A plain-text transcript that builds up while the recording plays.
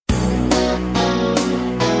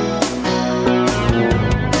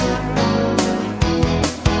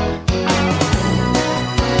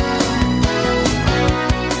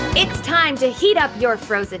up your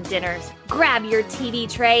frozen dinners, grab your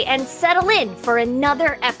TV tray, and settle in for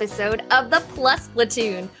another episode of the Plus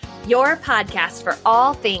Platoon, your podcast for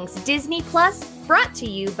all things Disney Plus, brought to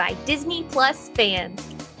you by Disney Plus fans.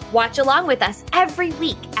 Watch along with us every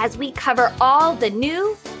week as we cover all the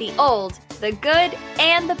new, the old, the good,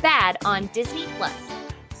 and the bad on Disney Plus.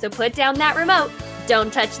 So put down that remote,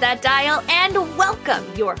 don't touch that dial, and welcome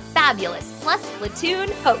your fabulous Plus Platoon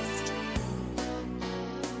host.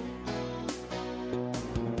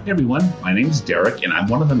 Hey everyone, my name is Derek, and I'm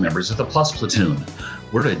one of the members of the Plus Platoon.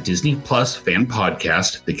 We're a Disney Plus fan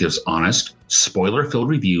podcast that gives honest, spoiler-filled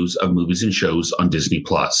reviews of movies and shows on Disney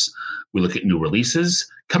Plus. We look at new releases,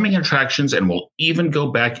 coming attractions, and we'll even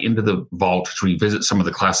go back into the vault to revisit some of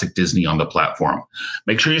the classic Disney on the platform.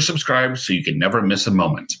 Make sure you subscribe so you can never miss a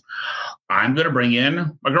moment. I'm going to bring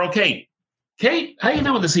in my girl, Kate. Kate, how you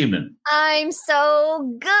doing this evening? I'm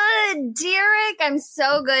so good, Derek. I'm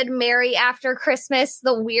so good. Merry after Christmas,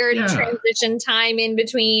 the weird transition time in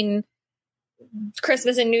between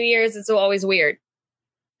Christmas and New Year's. It's always weird.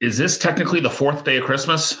 Is this technically the fourth day of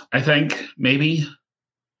Christmas? I think, maybe.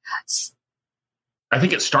 I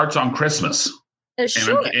think it starts on Christmas.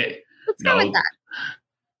 Sure. Let's go with that.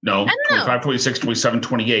 No, 25, 26, 27,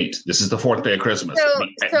 28. This is the fourth day of Christmas.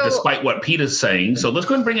 So, despite what Pete is saying. So let's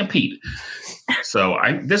go ahead and bring in Pete. So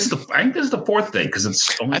I think this is the fourth day because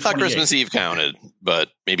it's only I thought 28. Christmas Eve counted, but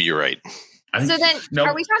maybe you're right. Are we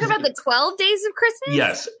talking about the 12 days of Christmas?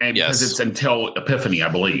 Yes, and because it's until Epiphany, I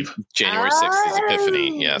believe. January 6th is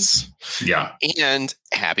Epiphany, yes. Yeah. And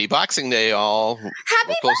happy Boxing Day, all.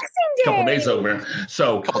 Happy Boxing Day! Couple days over. A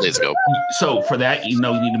couple days ago. So for that, you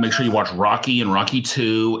need to make sure you watch Rocky and Rocky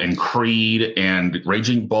 2 and Creed and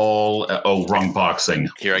Raging Bull. Wrong boxing.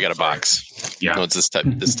 Here, I got a box. Yeah. No, it's this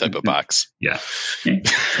type of box. Yeah.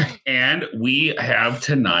 And we have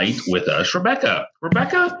tonight with us Rebecca.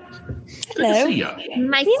 Rebecca? Hello. Good to see you.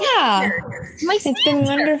 It's been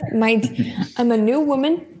wonderful. I'm a new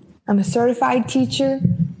woman. I'm a certified teacher.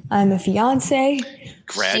 I'm a fiance.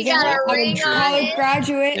 She got a ring on it.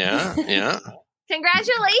 Graduate. Yeah.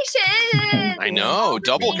 Congratulations. I know.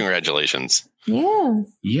 Double congratulations. Yeah.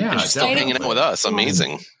 Yeah. And you're still hanging out with us.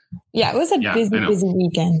 Amazing. Yeah, it was a busy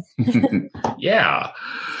weekend. Yeah.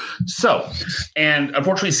 So, and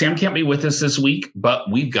unfortunately, Sam can't be with us this week,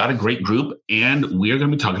 but we've got a great group, and we're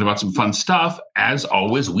going to be talking about some fun stuff. As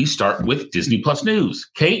always, we start with Disney Plus news.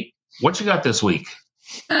 Kate, what you got this week?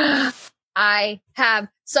 I have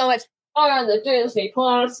so much on the Disney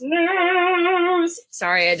Plus news.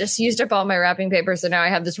 Sorry, I just used up all my wrapping paper, so now I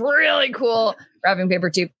have this really cool wrapping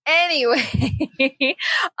paper tube. Anyway,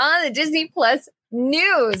 on the Disney Plus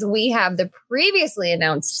news, we have the previously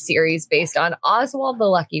announced series based on Oswald the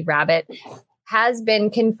Lucky Rabbit has been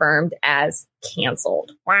confirmed as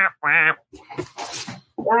canceled.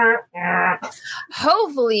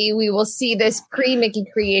 Hopefully, we will see this pre-Mickey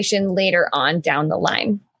creation later on down the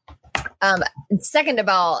line. Second of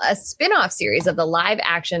all, a spin-off series of the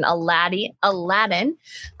live-action Aladdin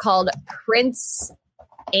called Prince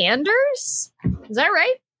Anders. Is that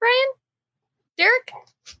right, Brian? Derek?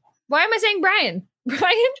 Why am I saying Brian?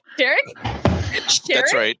 Brian? Derek?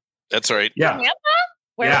 That's right. Yeah. Samantha?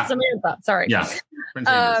 Where's Samantha? Sorry. Yeah. Prince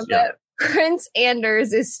Anders, Prince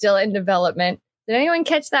Anders is still in development. Did anyone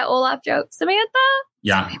catch that Olaf joke? Samantha?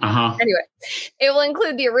 Yeah. Uh-huh. Anyway, it will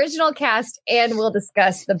include the original cast and we'll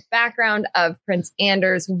discuss the background of Prince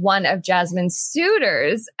Anders, one of Jasmine's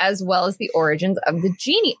suitors, as well as the origins of the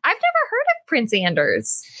genie. I've never heard of Prince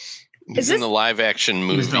Anders. He's in the live action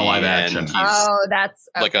movie. He's in the live action. That's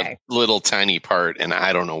okay. Like a little tiny part, and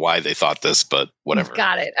I don't know why they thought this, but whatever.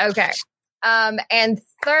 Got it. Okay. And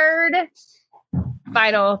third,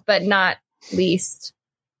 final, but not least,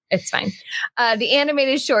 it's fine. The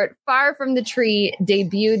animated short Far From the Tree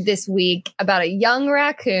debuted this week about a young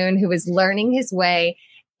raccoon who is learning his way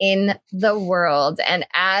in the world. And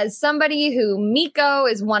as somebody who Miko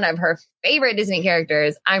is one of her favorite Disney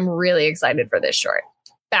characters, I'm really excited for this short.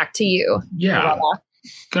 Back to you. Yeah.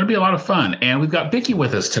 Going to be a lot of fun. And we've got Vicky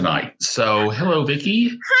with us tonight. So hello, Vicky.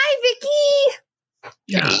 Hi, Vicky.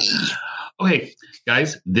 Yeah. Okay,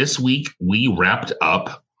 guys, this week we wrapped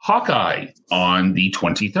up Hawkeye on the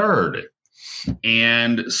 23rd.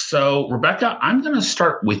 And so, Rebecca, I'm going to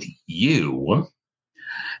start with you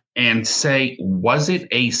and say, was it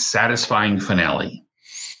a satisfying finale?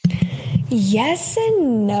 Yes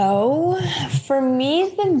and no. For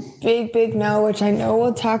me, the big no, which I know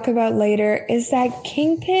we'll talk about later, is that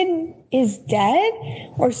Kingpin is dead,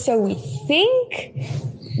 or so we think.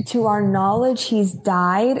 to our knowledge, he's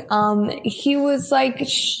died. He was like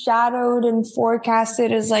shadowed and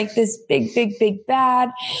forecasted as like this big, big, big bad.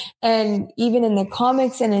 And even in the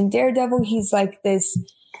comics and in Daredevil, he's like this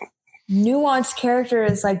nuanced character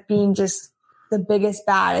as like being just the biggest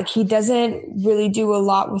bad. Like he doesn't really do a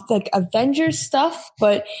lot with like Avengers stuff,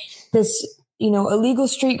 but this, illegal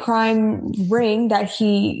street crime ring that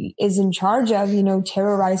he is in charge of,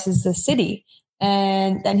 terrorizes the city.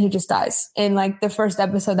 And then he just dies in like the first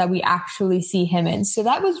episode that we actually see him in. So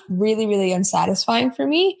that was really, really unsatisfying for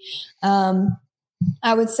me.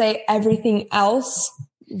 I would say everything else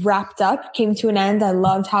wrapped up, came to an end. I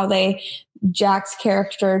loved how Jack's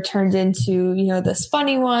character turned into, this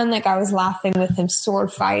funny one. Like I was laughing with him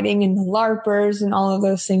sword fighting and the LARPers and all of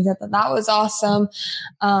those things. I thought that was awesome.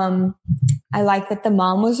 I like that the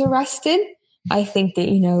mom was arrested. I think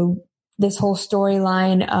that, this whole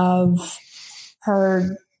storyline of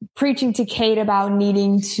her preaching to Kate about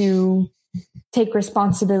needing to take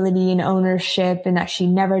responsibility and ownership and that she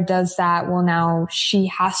never does that. Well, now she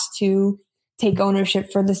has to take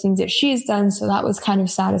ownership for the things that she's done. So that was kind of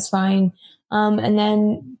satisfying. And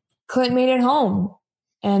then Clint made it home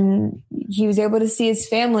and he was able to see his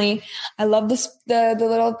family. I love the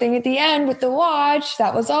little thing at the end with the watch.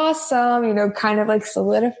 That was awesome. Kind of like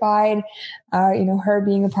solidified, her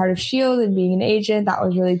being a part of S.H.I.E.L.D. and being an agent. That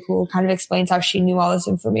was really cool. Kind of explains how she knew all this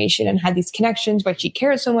information and had these connections, but she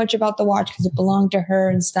cared so much about the watch because it belonged to her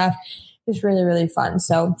and stuff. It was really, really fun.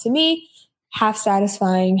 So to me, half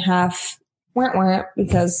satisfying, half wah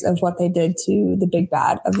because of what they did to the big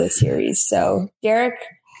bad of the series. So Derek.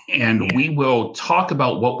 And we will talk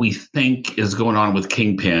about what we think is going on with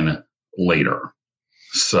Kingpin later.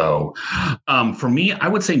 So for me, I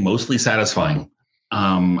would say mostly satisfying.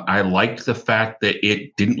 I liked the fact that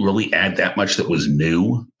it didn't really add that much that was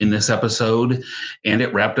new in this episode, and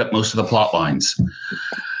it wrapped up most of the plot lines.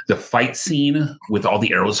 The fight scene with all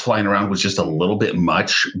the arrows flying around was just a little bit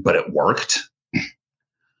much, but it worked.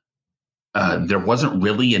 There wasn't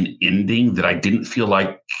really an ending that I didn't feel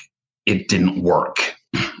like it didn't work.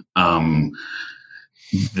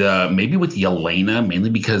 Maybe with Yelena, mainly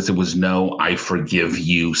because there was no "I forgive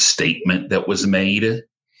you" statement that was made,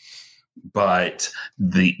 but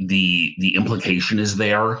the implication is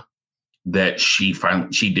there that she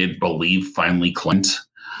did believe finally Clint.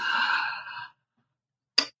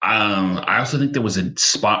 I also think there was a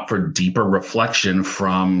spot for deeper reflection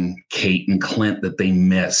from Kate and Clint that they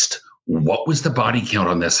missed. What was the body count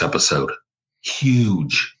on this episode?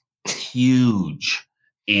 Huge.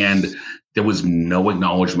 And there was no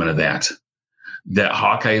acknowledgement of that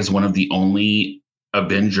Hawkeye is one of the only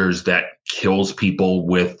Avengers that kills people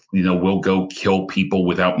will go kill people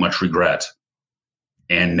without much regret.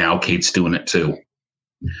 And now Kate's doing it too.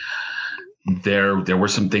 There were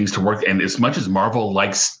some things to work. And as much as Marvel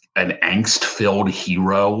likes an angst-filled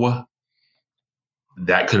hero,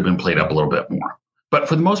 that could have been played up a little bit more. But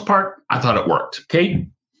for the most part, I thought it worked. Kate?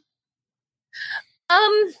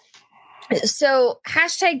 So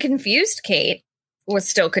 #confused Kate was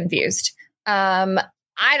still confused. I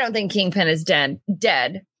don't think Kingpin is dead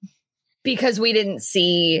because we didn't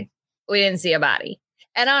see a body.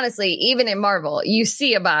 And honestly, even in Marvel, you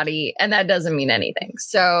see a body and that doesn't mean anything.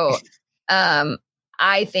 So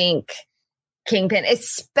I think Kingpin,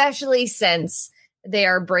 especially since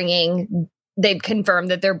they've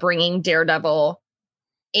confirmed that they're bringing Daredevil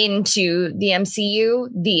into the MCU,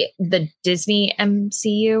 the Disney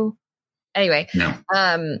MCU. Anyway, no.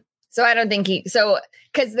 So I don't think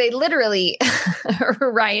because they literally,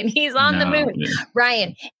 Ryan, he's on the moon. Yeah.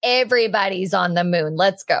 Ryan, everybody's on the moon.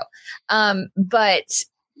 Let's go. But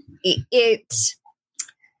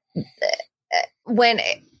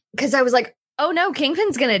because I was like, oh no,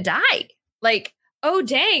 Kingpin's gonna die. Like, oh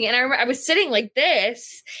dang. And I was sitting like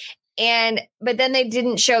this, but then they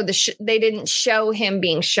didn't show they didn't show him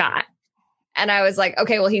being shot. And I was like,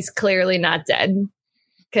 okay, well, he's clearly not dead.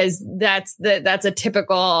 Because that's a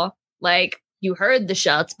typical, like, you heard the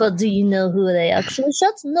shots, but do you know who they actually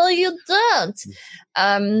shot? No, you don't.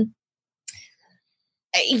 I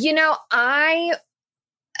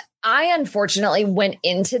unfortunately went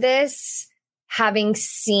into this having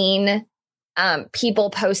seen people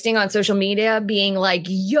posting on social media being like,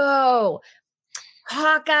 yo,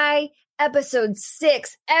 Hawkeye episode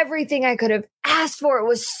 6, everything I could have asked for. It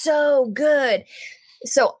was so good.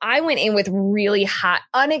 So I went in with really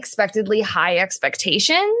unexpectedly high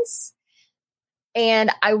expectations. And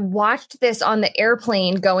I watched this on the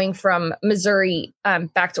airplane going from Missouri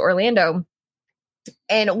back to Orlando.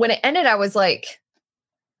 And when it ended, I was like,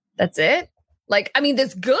 that's it? Like, I mean,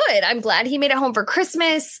 that's good. I'm glad he made it home for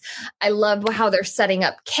Christmas. I love how they're setting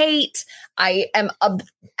up Kate. I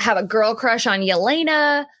have a girl crush on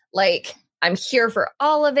Yelena. Like, I'm here for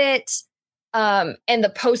all of it. And the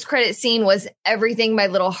post-credit scene was everything my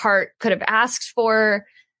little heart could have asked for.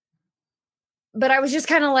 But I was just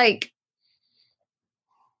kind of like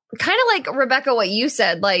Rebecca, what you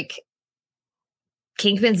said, like,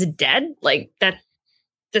 Kingpin's dead. Like,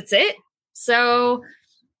 that's it. So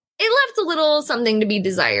it left a little something to be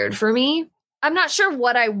desired for me. I'm not sure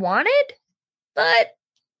what I wanted, but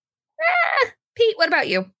Pete, what about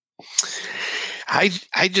you? I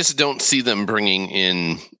just don't see them bringing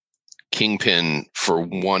in Kingpin for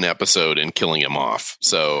one episode and killing him off.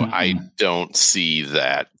 So I don't see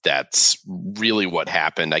that that's really what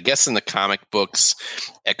happened. I guess in the comic books,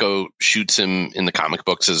 Echo shoots him in the comic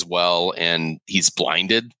books as well, and he's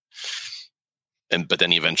blinded. But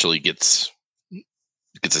then he eventually gets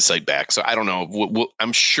his sight back. So I don't know.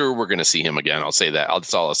 I'm sure we're going to see him again. I'll say that.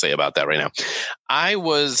 That's all I'll say about that right now. I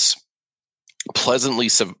was pleasantly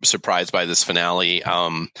surprised by this finale.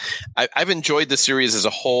 I've enjoyed the series as a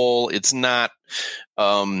whole. It's not,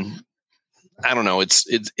 I don't know.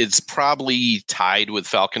 It's probably tied with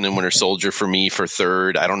Falcon and Winter Soldier for me for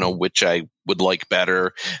third. I don't know which I would like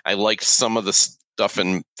better. I liked some of the stuff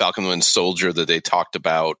in Falcon and Winter Soldier that they talked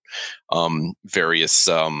about, various,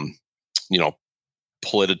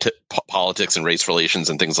 politics and race relations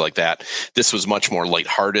and things like that. This was much more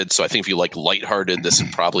lighthearted. So I think if you like lighthearted, this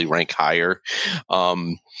would probably rank higher.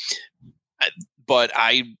 But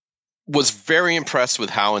I was very impressed with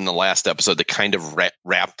how in the last episode they kind of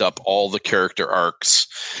wrapped up all the character arcs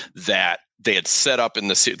that they had set up in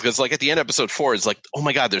the series. Because like at the end of episode 4, it's like, oh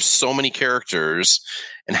my God, there's so many characters,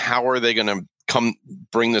 and how are they going to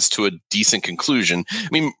bring this to a decent conclusion? I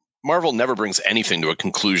mean, Marvel never brings anything to a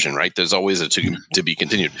conclusion, right? There's always a to be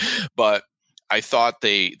continued. But I thought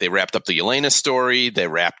they wrapped up the Yelena story. They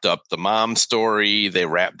wrapped up the mom story. They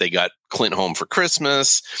got Clint home for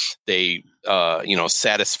Christmas. They,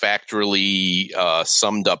 satisfactorily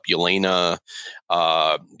summed up Yelena's,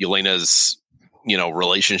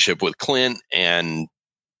 relationship with Clint, and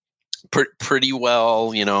pretty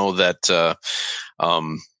well, that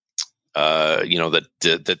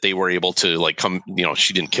they were able to like come,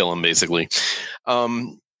 she didn't kill him basically.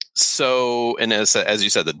 So, and as you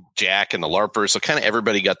said, the Jack and the LARPers, so kind of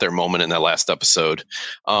everybody got their moment in that last episode.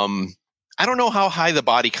 I don't know how high the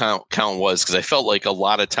body count was, because I felt like a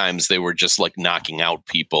lot of times they were just like knocking out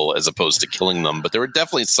people as opposed to killing them, but there were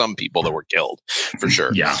definitely some people that were killed for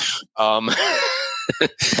sure. Yeah.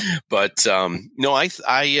 But no,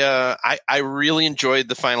 I really enjoyed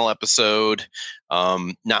the final episode.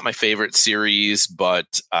 Not my favorite series,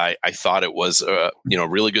 but I thought it was a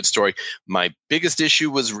really good story. My biggest issue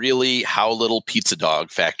was really how little Pizza Dog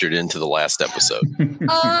factored into the last episode.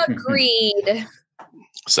 Agreed.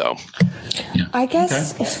 So, I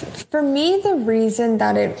guess for me, the reason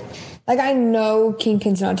that I know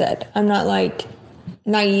Kingpin's not dead. I'm not like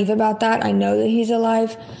naive about that. I know that he's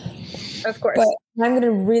alive. Of course. But I'm going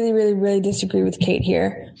to really, really, really disagree with Kate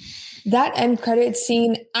here. That end credit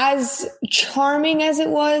scene, as charming as it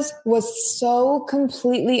was so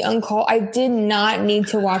completely uncalled. I did not need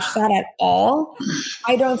to watch that at all.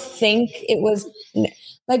 I don't think it was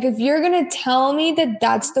like, if you're going to tell me that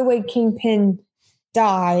that's the way Kingpin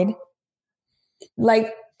died,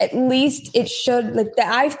 like at least it should, like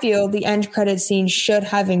I feel the end credit scene should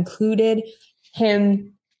have included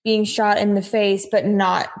him being shot in the face but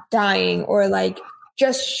not dying, or like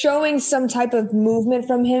just showing some type of movement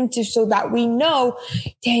from him so that we know,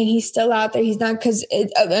 dang, he's still out there. He's not, because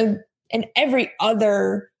in every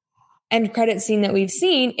other end credit scene that we've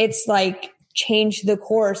seen, it's like changed the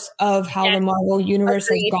course of how the Marvel universe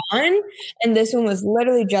has gone. And this one was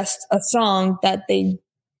literally just a song that they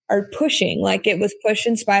are pushing. Like it was pushed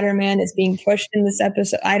in Spider-Man. It's being pushed in this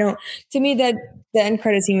episode. To me, that the end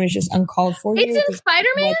credit scene was just uncalled for. It's in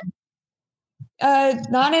Spider-Man?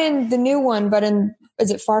 Not in the new one, but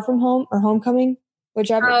is it Far From Home or Homecoming?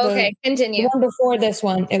 Whichever. Oh, okay. Continue. The one before this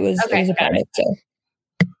one, it was a part of it. So.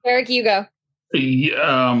 Eric, you go. The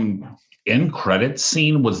end credit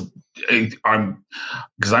scene was,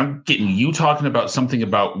 because I'm getting you talking about something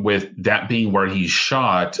about with that being where he's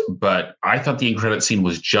shot, but I thought the end credit scene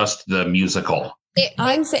was just the musical. It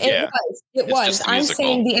was. I'm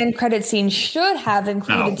saying the end credit scene should have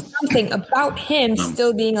included something about him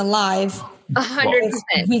still being alive. 100%.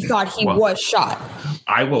 We thought he was shot.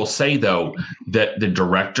 I will say though that the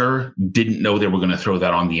director didn't know they were going to throw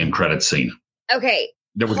that on the end credit scene. Okay.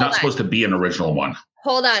 There was not supposed to be an original one.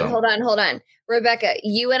 Hold on. Rebecca,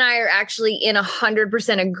 you and I are actually in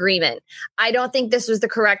 100% agreement. I don't think this was the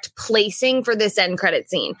correct placing for this end credit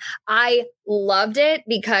scene. I loved it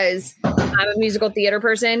because I'm a musical theater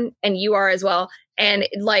person and you are as well. And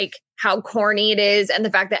like how corny it is and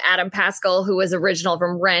the fact that Adam Pascal, who was original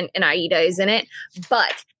from Rent and Aida, is in it.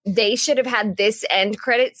 But they should have had this end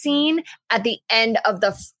credit scene at the end of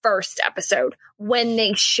the first episode when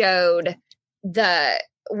they showed that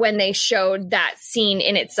scene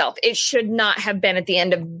in itself. It should not have been at the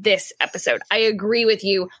end of this episode. I agree with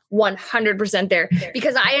you 100% there,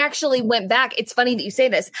 because I actually went back. It's funny that you say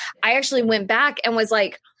this. I actually went back and was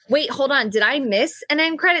like, wait, hold on. Did I miss an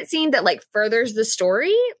end credit scene that like furthers the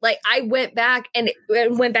story? Like I went back and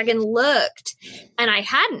looked and I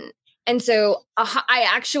hadn't. And so I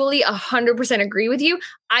actually 100% agree with you.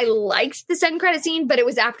 I liked this end credit scene, but it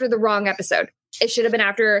was after the wrong episode. It should have been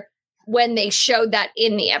after when they showed that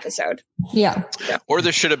in the episode. Yeah. Or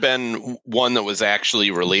there should have been one that was actually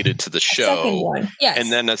related to the show. Yes.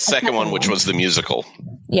 And then a second one, which was the musical.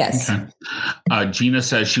 Yes. Okay. Gina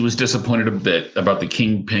says she was disappointed a bit about the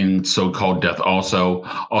Kingpin so-called death. Also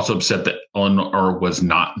upset that Eleanor was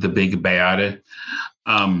not the big bad.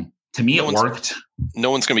 To me, it worked.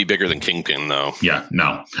 No one's going to be bigger than Kingpin, though. Yeah,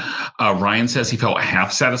 no. Ryan says he felt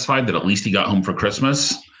half satisfied that at least he got home for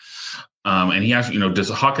Christmas. And he asked, does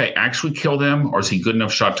Hawkeye actually kill them, or is he good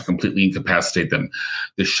enough shot to completely incapacitate them?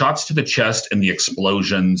 The shots to the chest and the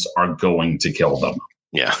explosions are going to kill them.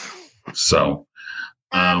 Yeah. So,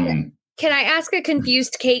 can I ask a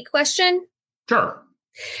confused Kate question? Sure.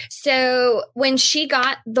 So when she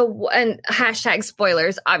got and hashtag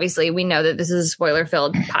spoilers, obviously we know that this is a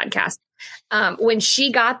spoiler-filled podcast. When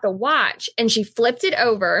she got the watch and she flipped it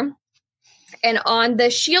over, and on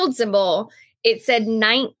the shield symbol, it said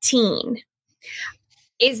 19.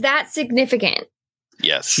 Is that significant?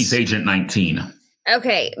 Yes. She's Agent 19.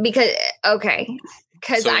 Okay. Because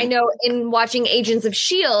I know in watching Agents of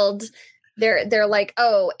S.H.I.E.L.D., they're like,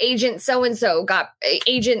 oh, Agent so-and-so got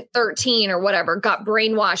Agent 13 or whatever, got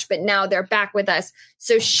brainwashed, but now they're back with us.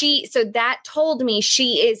 So that told me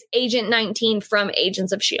she is Agent 19 from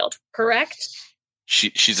Agents of S.H.I.E.L.D., correct?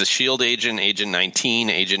 She's a S.H.I.E.L.D. agent, Agent 19.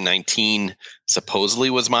 Agent 19 supposedly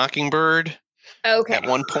was Mockingbird. Okay. At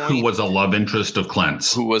one point. Who was a love interest of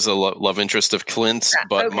Clint's.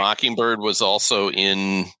 But okay. Mockingbird was also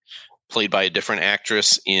played by a different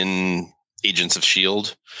actress in Agents of S.H.I.E.L.D.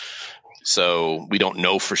 So we don't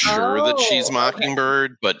know for sure that she's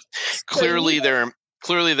Mockingbird, but clearly they're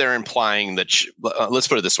implying that let's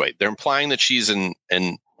put it this way. They're implying that she's a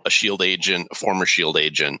S.H.I.E.L.D. agent, a former S.H.I.E.L.D.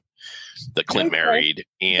 agent that Clint married.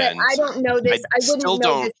 And but I don't know this. I wouldn't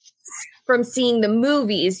know this from seeing the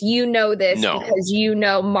movies. You know this because you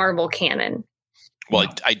know Marvel canon.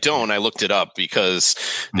 Well, I don't. I looked it up because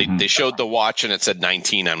they showed the watch and it said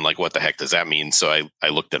 19. I'm like, what the heck does that mean? So I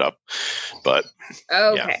looked it up. But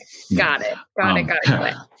okay, got it.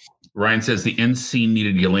 Ryan says the end scene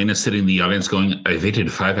needed Yelena sitting in the audience going, I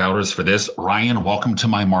waited 5 hours for this. Ryan, welcome to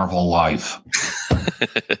my Marvel life.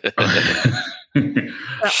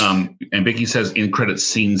 And Vicky says end credit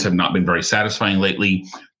scenes have not been very satisfying lately.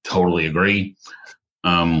 Totally agree.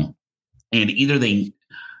 And either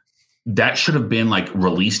that should have been like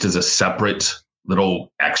released as a separate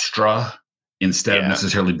little extra instead of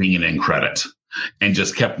necessarily being an end credit, and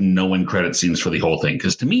just kept no end credit scenes for the whole thing.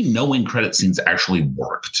 Because to me, no end credit scenes actually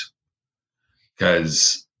worked.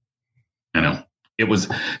 Because I know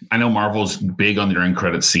Marvel's big on their end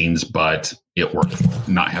credit scenes, but it worked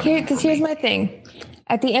not having. Because here's my thing.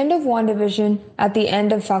 At the end of WandaVision, at the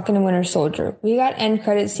end of Falcon and Winter Soldier, we got end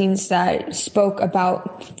credit scenes that spoke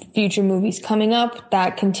about future movies coming up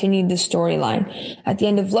that continued the storyline. At the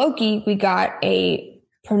end of Loki, we got an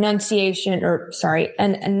announcing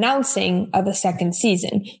of a second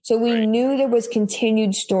season. So we knew there was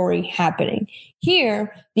continued story happening.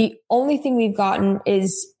 Here, the only thing we've gotten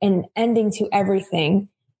is an ending to everything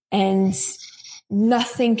and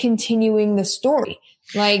nothing continuing the story.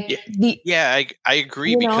 I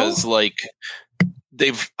agree because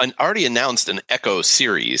they've already announced an Echo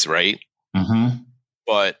series, right? Mm-hmm.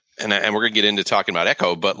 But and we're gonna get into talking about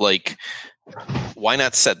Echo, but why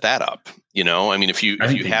not set that up? I mean, I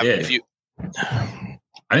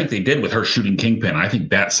think they did with her shooting Kingpin. I think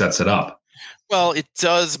that sets it up. Well, it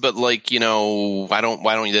does, but why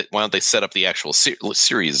don't they set up the actual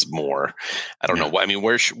series more? I don't know. I mean,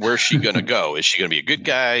 where's she going to go? Is she going to be a good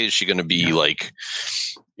guy? Is she going to be I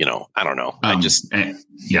don't know. And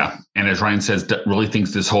as Ryan says, really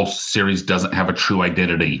thinks this whole series doesn't have a true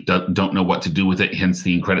identity. Don't know what to do with it. Hence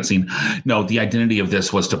the end credit scene. No, the identity of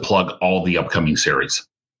this was to plug all the upcoming series.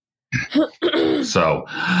 So,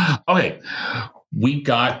 okay. we've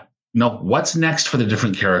got what's next for the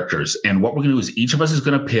different characters. And what we're going to do is each of us is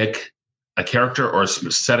going to pick a character or a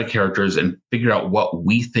set of characters and figure out what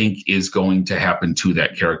we think is going to happen to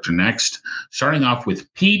that character next. Starting off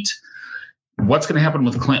with Pete, what's going to happen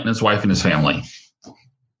with Clint and his wife and his family?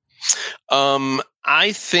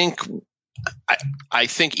 I think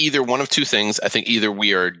either one of two things. I think either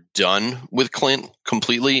we are done with Clint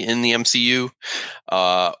completely in the MCU,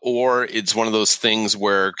 or it's one of those things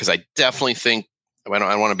where, because I definitely think I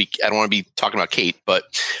don't want to be talking about Kate, but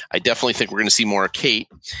I definitely think we're going to see more of Kate,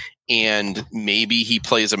 and maybe he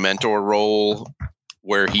plays a mentor role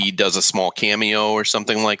where he does a small cameo or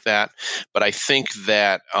something like that. But I think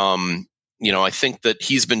that I think that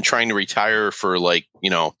he's been trying to retire for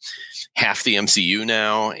half the MCU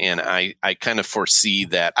now, and I kind of foresee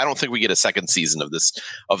that. I don't think we get a second season of this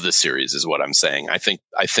series, is what I'm saying. I think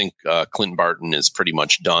Clint Barton is pretty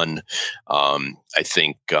much done. I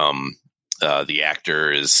think the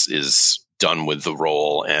actor is done with the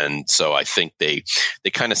role, and so I think they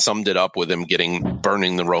kind of summed it up with him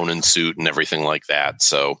burning the Ronin suit and everything like that.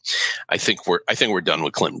 So I think we're done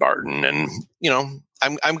with Clint Barton, and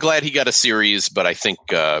I'm glad he got a series, but I think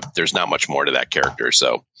there's not much more to that character.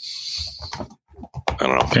 So I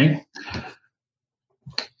don't know. Okay.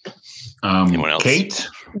 Anyone else? Kate?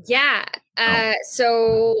 Yeah.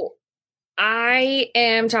 So I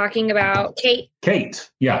am talking about Kate. Kate.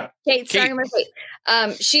 Yeah. Kate's talking about Kate.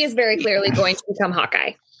 She is very clearly going to become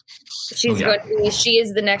Hawkeye. She is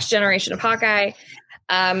the next generation of Hawkeye.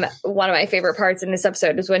 One of my favorite parts in this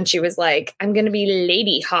episode is when she was like, "I'm going to be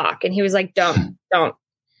Lady Hawk," and he was like, "Don't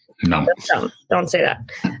say that."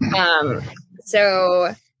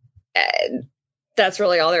 So that's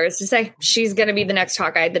really all there is to say. She's going to be the next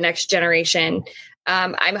Hawkeye, the next generation.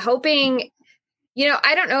 I'm hoping,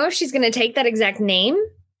 I don't know if she's going to take that exact name.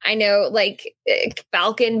 I know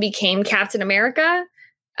Falcon became Captain America.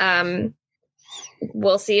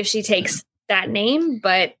 We'll see if she takes that name,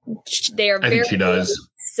 but they are very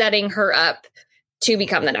setting her up to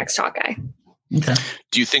become the next Hawkeye. Okay.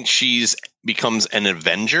 Do you think she's becomes an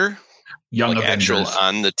Avenger? Young Avengers. Actual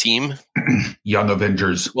on the team? Young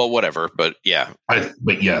Avengers. Well, whatever, but yeah.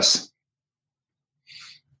 But yes.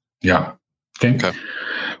 Yeah. Okay.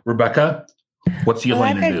 Rebecca, what's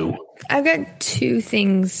Yelena do? I've got two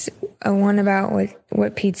things. One about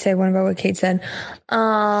what Pete said, one about what Kate said.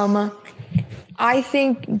 I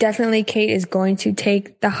think definitely Kate is going to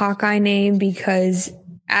take the Hawkeye name, because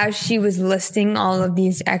as she was listing all of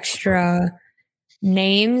these extra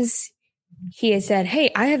names, he had said, "Hey,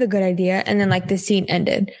 I have a good idea." And then the scene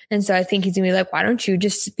ended. And so I think he's gonna be like, "Why don't you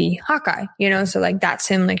just be Hawkeye?" So that's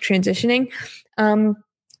him transitioning.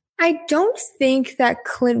 I don't think that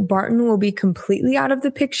Clint Barton will be completely out of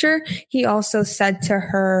the picture. He also said to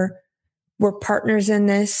her, "We're partners in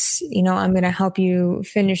this. I'm going to help you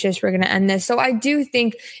finish this. We're going to end this." So I do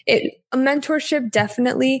think a mentorship,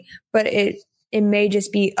 definitely, but it may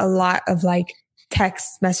just be a lot of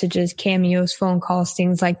text messages, cameos, phone calls,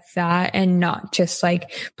 things like that. And not just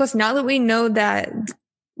plus now that we know that,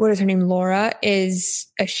 what is her name? Laura is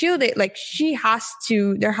a SHIELD.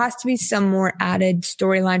 There has to be some more added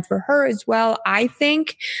storyline for her as well, I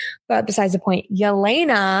think. But besides the point,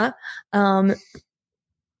 Yelena,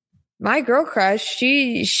 my girl crush,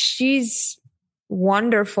 she's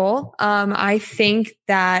wonderful. I think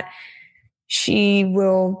that she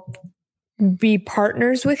will be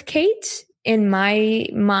partners with Kate. In my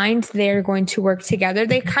mind, they're going to work together.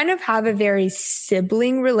 They kind of have a very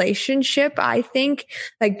sibling relationship, I think,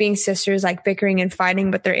 being sisters, bickering and fighting,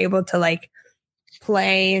 but they're able to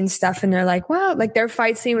play and stuff. And they're wow, their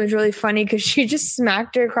fight scene was really funny because she just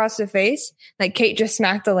smacked her across the face. Kate just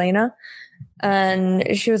smacked Elena.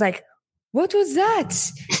 And she was like, "What was that?"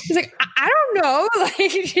 She's like, I don't know.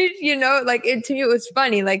 To me, it was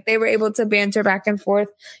funny. They were able to banter back and forth,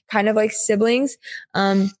 kind of like siblings.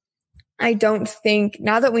 I don't think,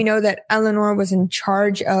 now that we know that Eleanor was in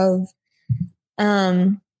charge of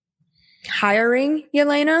hiring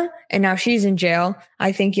Yelena, and now she's in jail,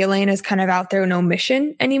 I think Yelena's kind of out there with no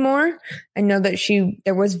mission anymore. I know that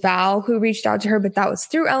there was Val who reached out to her, but that was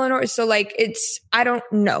through Eleanor. So I don't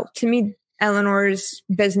know. To me, Eleanor's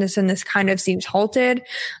business in this kind of seems halted.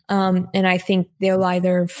 And I think they'll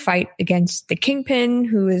either fight against the Kingpin,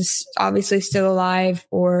 who is obviously still alive,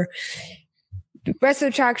 or the rest of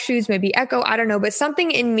the track shoes, maybe Echo. I don't know. But something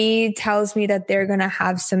in me tells me that they're going to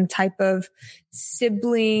have some type of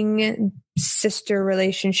sibling sister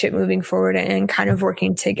relationship moving forward and kind of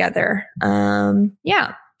working together.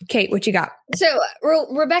 Yeah. Kate, what you got? So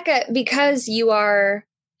Rebecca, because you are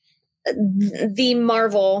the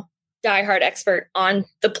Marvel diehard expert on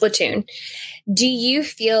the Platoon. Do you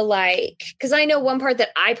feel like, because I know one part that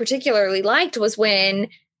I particularly liked was when,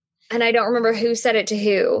 and I don't remember who said it to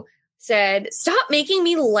who, said, "Stop making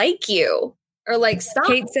me like you," or like, "Stop."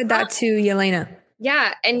 Kate said that to Yelena.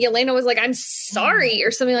 Yeah. And Yelena was like, "I'm sorry,"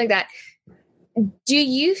 or something like that. Do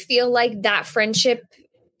you feel like that friendship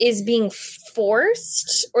is being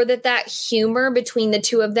forced, or that humor between the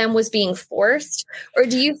two of them was being forced? Or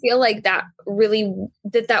do you feel like that really,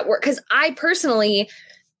 that worked? Because I personally,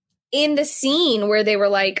 in the scene where they were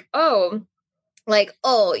like, oh,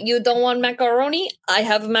 you don't want macaroni? I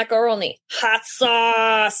have macaroni. Hot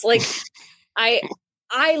sauce. Like, I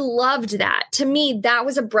loved that. To me, that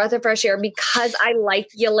was a breath of fresh air because I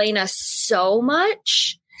liked Yelena so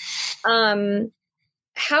much.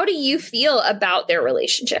 How do you feel about their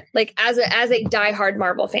relationship? Like, as a diehard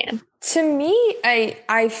Marvel fan? To me,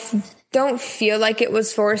 I don't feel like it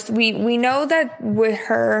was forced. We know that with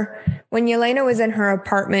her, when Yelena was in her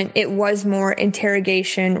apartment, it was more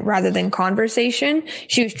interrogation rather than conversation.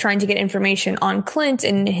 She was trying to get information on Clint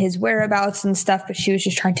and his whereabouts and stuff, but she was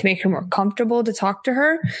just trying to make her more comfortable to talk to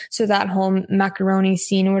her. So that whole macaroni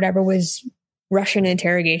scene or whatever was Russian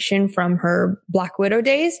interrogation from her Black Widow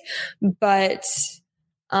days. But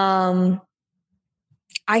I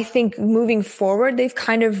think moving forward, they've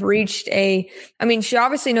kind of reached she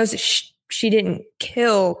obviously knows that she didn't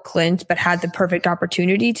kill Clint, but had the perfect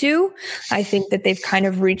opportunity to. I think that they've kind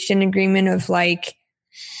of reached an agreement of like,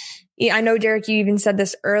 I know, Derek, you even said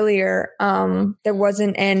this earlier. There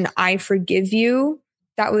wasn't an "I forgive you"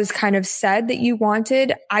 that was kind of said that you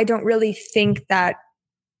wanted. I don't really think that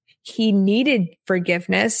he needed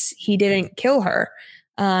forgiveness. He didn't kill her.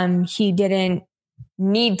 He didn't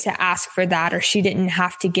need to ask for that, or she didn't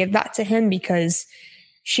have to give that to him because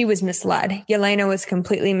she was misled. Yelena was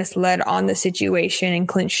completely misled on the situation, and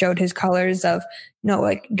Clint showed his colors of, no,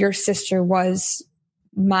 like, your sister was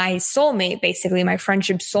my soulmate, basically my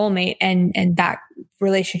friendship soulmate, and that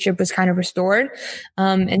relationship was kind of restored.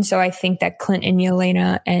 And so I think that Clint and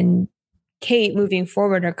Yelena and Kate moving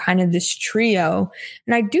forward are kind of this trio.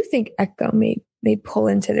 And I do think Echo may pull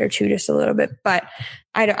into there too just a little bit, but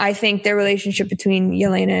I think their relationship between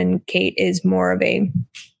Yelena and Kate is more of a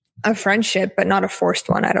friendship, but not a forced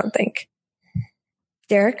one, I don't think.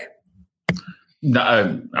 Derek?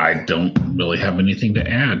 No, I don't really have anything to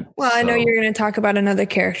add. Well, I know you're going to talk about another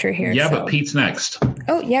character here. Yeah, but Pete's next.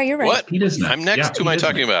 Oh, yeah, you're right. What? Pete is next. I'm next. Yeah, who am I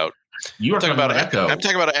talking about? You are talking about Echo. I'm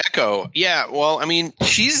talking about Echo. Yeah, well, I mean,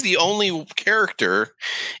 she's the only character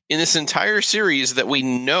in this entire series that we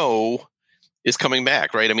know is coming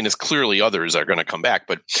back, right? I mean, it's clearly others are going to come back,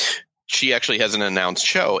 but she actually has an announced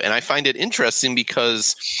show. And I find it interesting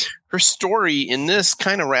because her story in this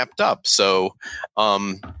kind of wrapped up. So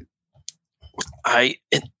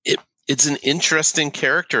it's an interesting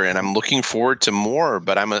character, and I'm looking forward to more,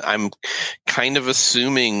 but I'm kind of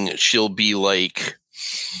assuming she'll be like,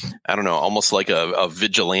 I don't know, almost like a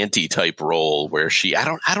vigilante type role where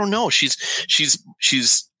I don't know. She's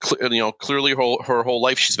clearly her whole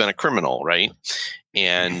life she's been a criminal, right?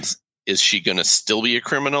 And is she going to still be a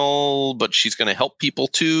criminal, but she's going to help people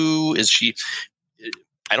too? Is she?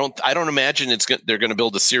 I don't imagine they're going to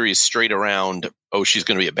build a series straight around, oh, she's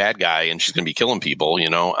going to be a bad guy and she's going to be killing people. You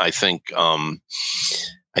know, I think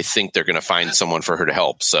they're going to find someone for her to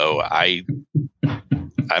help. So I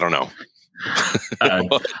don't know.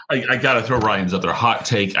 I got to throw Ryan's other hot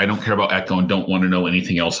take. I don't care about Echo and don't want to know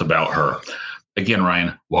anything else about her. Again,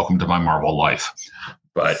 Ryan, welcome to my Marvel life.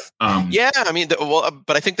 But yeah, I mean,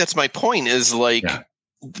 but I think that's my point. Is like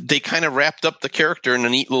they kind of wrapped up the character in a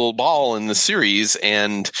neat little ball in the series,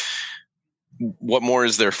 and what more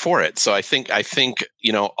is there for it? So I think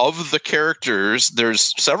of the characters,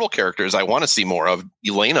 there's several characters I want to see more of.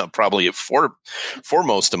 Yelena probably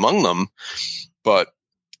foremost among them, but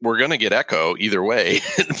we're going to get Echo either way,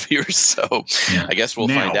 it appears. So I guess we'll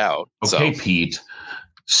find out. Okay, so. Pete,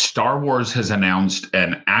 Star Wars has announced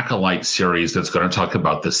an Acolyte series that's going to talk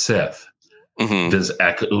about the Sith. Mm-hmm. Does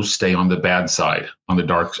Echo stay on the bad side, on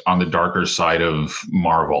the darker side of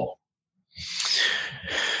Marvel?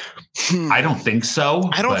 I don't think so.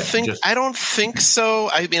 I don't think so.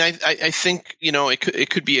 I mean, I think, it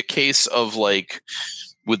could be a case of like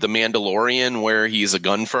with the Mandalorian where he's a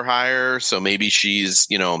gun for hire. So maybe she's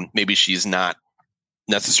not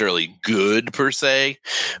necessarily good per se,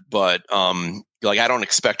 but like I don't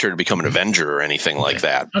expect her to become an Avenger or anything like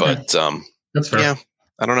that. Okay. But that's fair. Yeah,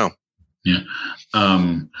 I don't know. Yeah.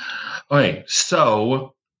 Okay.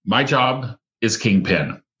 So my job is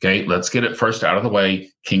Kingpin. Okay. Let's get it first out of the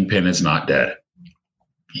way. Kingpin is not dead.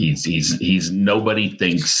 He's nobody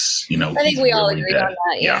thinks, I think we all agree on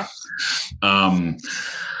that. Yeah.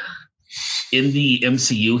 in the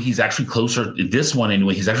MCU, he's actually closer. This one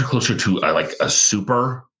anyway, he's actually closer to like a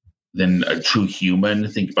super than a true human.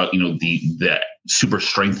 Think about the super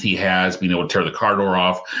strength he has, being able to tear the car door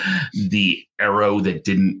off, the arrow that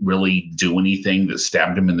didn't really do anything that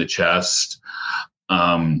stabbed him in the chest.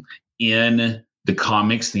 In the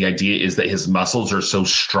comics, the idea is that his muscles are so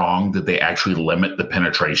strong that they actually limit the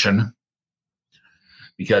penetration.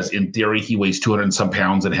 Because in theory, he weighs 200 and some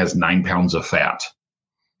pounds and has 9 pounds of fat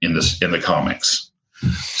in the comics.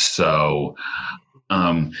 So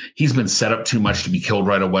he's been set up too much to be killed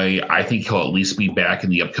right away. I think he'll at least be back in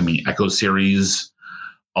the upcoming Echo series,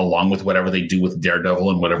 along with whatever they do with Daredevil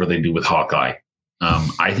and whatever they do with Hawkeye.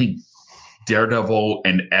 I think Daredevil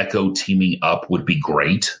and Echo teaming up would be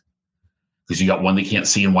great, because you got one that can't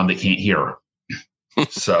see and one that can't hear.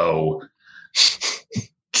 So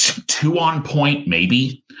two on point,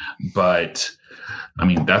 maybe, but I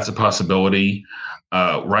mean, that's a possibility.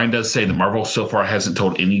 Ryan does say that Marvel so far hasn't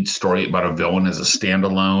told any story about a villain as a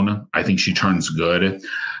standalone. I think she turns good.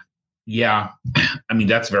 Yeah, I mean,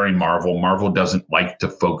 that's very Marvel. Marvel doesn't like to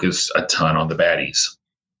focus a ton on the baddies.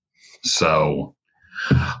 So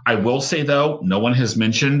I will say, though, no one has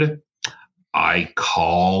mentioned, I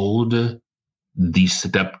called the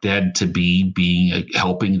stepdad to be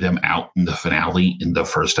helping them out in the finale in the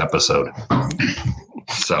first episode.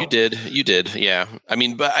 So you did. Yeah. I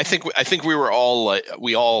mean, but I think we were all like,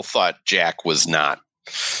 we all thought Jack was not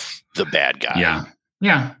the bad guy.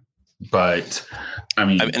 Yeah. But I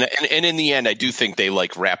mean, and in the end, I do think they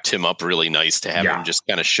like wrapped him up really nice to have him just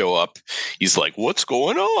kind of show up. He's like, "What's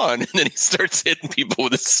going on?" And then he starts hitting people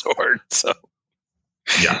with his sword. So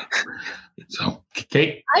yeah. So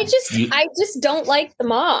Kate, I just don't like the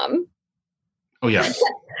mom. Oh yeah.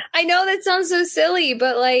 I know that sounds so silly,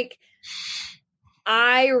 but like,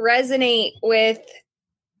 I resonate with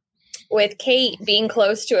Kate being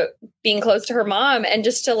close to her mom, and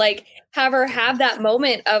just to like have her have that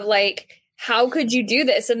moment of like, how could you do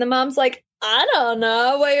this? And the mom's like, I don't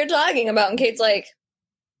know what you're talking about. And Kate's like,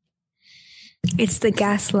 it's the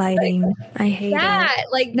gaslighting. Like, I hate that. it.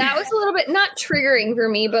 Like, that was a little bit not triggering for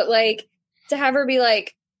me, but like to have her be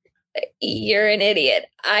like, you're an idiot.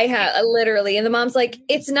 Literally. And the mom's like,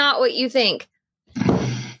 it's not what you think.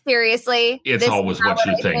 Seriously. It's always what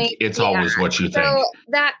you think. It's always what you think. So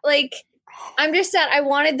that, like, I'm just sad. I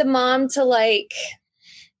wanted the mom to, like,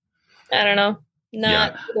 I don't know,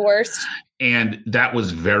 not the worst. And that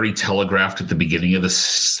was very telegraphed at the beginning of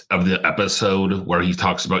the episode, where he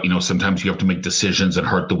talks about, sometimes you have to make decisions and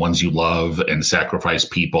hurt the ones you love and sacrifice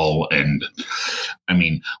people. And I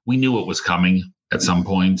mean, we knew it was coming at some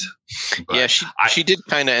point. Yeah, she did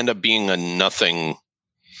kind of end up being a nothing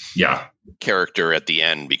character at the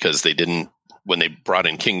end, because they didn't, when they brought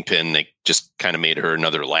in Kingpin, they just kind of made her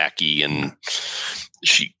another lackey, and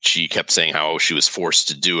she kept saying how she was forced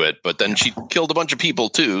to do it, but then she killed a bunch of people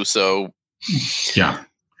too. So yeah.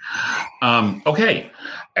 Okay.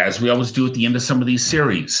 As we always do at the end of some of these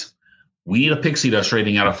series, we need a pixie dust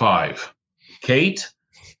rating out of 5. Kate,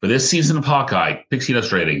 for this season of Hawkeye, pixie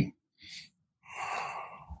dust rating.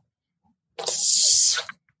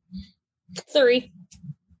 3.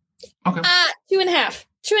 Okay. 2.5.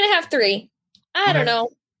 2.5, 3. I don't know.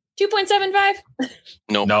 2.75?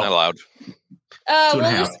 Nope, not allowed.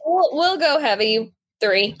 We'll go heavy.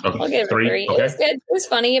 3. Okay. We'll give it 3. Okay. It was good. It was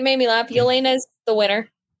funny. It made me laugh. Yelena's the winner.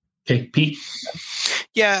 Okay, Pete.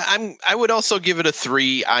 Yeah, I would also give it a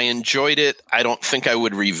 3. I enjoyed it. I don't think I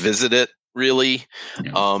would revisit it, really.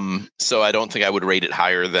 Yeah. So I don't think I would rate it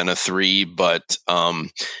higher than a 3, but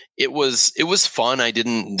it was fun. I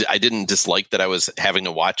didn't dislike that I was having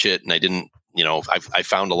to watch it, and I didn't, I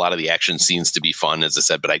found a lot of the action scenes to be fun, as I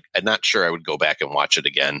said, but I'm not sure I would go back and watch it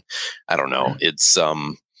again. I don't know. It's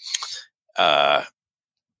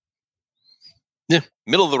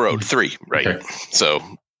middle of the road, 3, right? Okay. So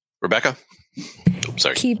Rebecca? Oops,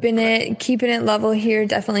 sorry. Keeping it level here,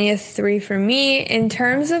 definitely a 3 for me. In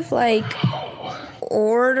terms of like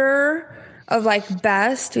order of like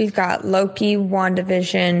best, we've got Loki,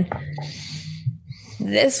 WandaVision.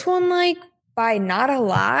 This one, like, by not a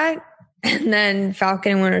lot, and then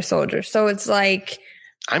Falcon and Winter Soldier. So it's like,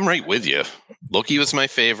 I'm right with you. Loki was my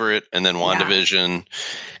favorite, and then WandaVision,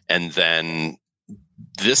 and then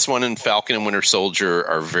this one and Falcon and Winter Soldier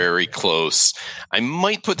are very close. I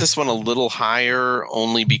might put this one a little higher,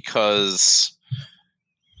 only because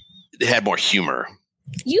it had more humor.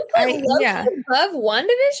 You put Loki above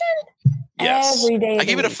WandaVision? Yes. Every day. I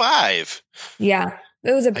gave it a 5. Yeah.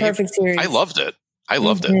 It was a perfect series. I loved it.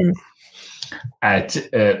 It. At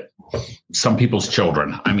some people's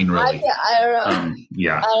children. I mean, really. I don't know.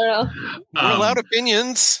 Yeah. I don't know. We're allowed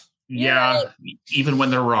opinions. Yeah, even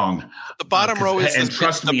when they're wrong. The bottom row is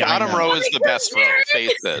the bottom row is the best row.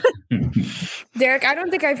 Face it. Derek, I don't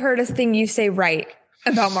think I've heard a thing you say right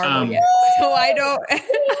about Marvel yet. So I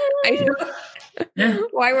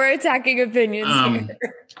don't why we're attacking opinions here.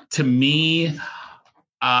 To me, it's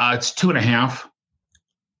 2.5.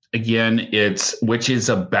 Again, which is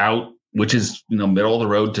middle of the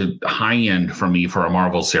road to high end for me for a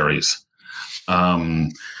Marvel series.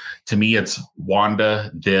 To me, it's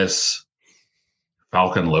Wanda, this,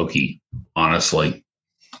 Falcon, Loki, honestly.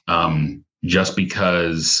 Just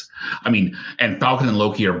because, and Falcon and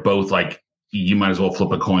Loki are both like, you might as well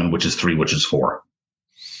flip a coin, which is 3, which is 4,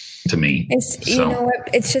 to me. You know what?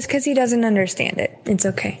 It's just because he doesn't understand it. It's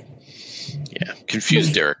okay. Yeah.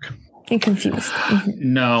 Confused Derek. You're confused.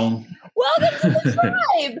 No. Welcome to the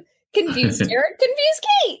tribe. Confused Derek, confused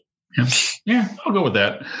Kate. Yeah, I'll go with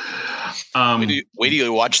that. Wait till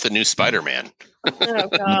you watch the new Spider-Man. Oh,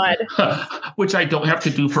 God. Which I don't have to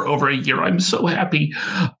do for over a year. I'm so happy.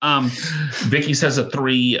 Vicky says a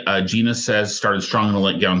 3. Gina says started strong and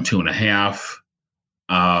let down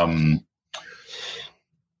 2.5.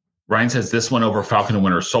 Ryan says this one over Falcon and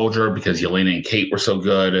Winter Soldier because Yelena and Kate were so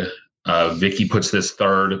good. Vicky puts this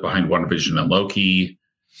 3rd behind WandaVision and Loki.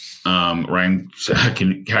 Ryan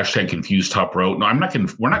hashtag confused top row. No,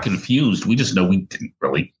 we're not confused. We just know we didn't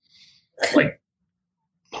really like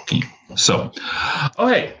Loki. So,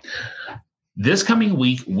 okay. This coming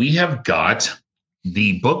week, we have got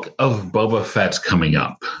the Book of Boba Fett coming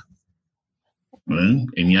up.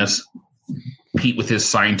 And yes, Pete with his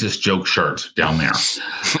scientist joke shirt down there.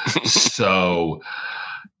 So,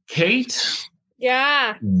 Kate.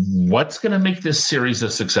 Yeah. What's going to make this series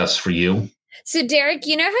a success for you? So, Derek,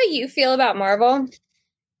 you know how you feel about Marvel?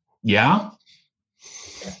 Yeah.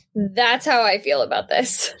 That's how I feel about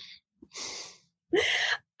this.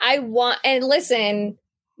 And listen,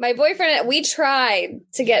 my boyfriend, we tried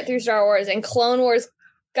to get through Star Wars and Clone Wars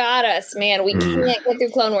got us, man. We can't get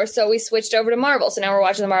through Clone Wars. So we switched over to Marvel. So now we're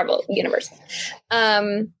watching the Marvel universe.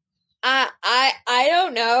 I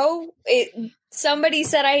don't know. Somebody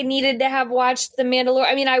said I needed to have watched The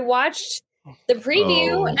Mandalorian. I watched the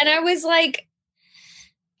preview and I was like,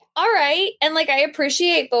 all right. And like, I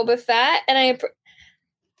appreciate Boba Fett and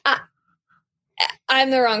I'm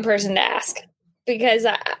the wrong person to ask because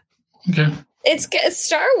it's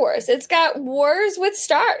Star Wars. It's got wars with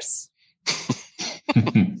stars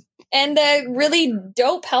and a really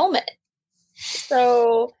dope helmet.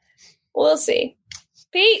 So we'll see.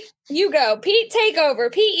 Pete, you go. Pete, take over.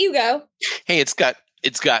 Pete, you go. Hey, it's got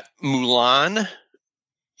Mulan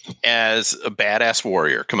as a badass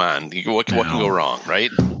warrior. Come on, what can go wrong, right?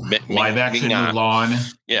 Live action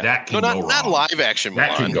Mulan. Yeah, that can go wrong. Not live action Mulan.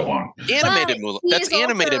 That can go on. Animated Mulan. That's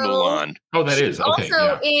animated Mulan. Oh, that is okay.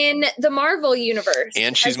 Also in the Marvel universe,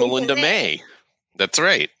 and she's Melinda May. That's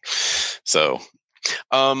right. So,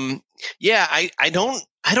 yeah, I don't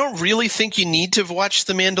really think you need to watch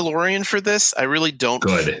The Mandalorian for this. I really don't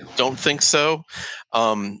think so.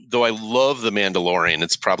 Though I love The Mandalorian.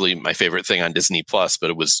 It's probably my favorite thing on Disney Plus, but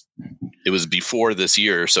it was before this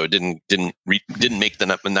year, so it didn't make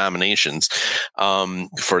the nominations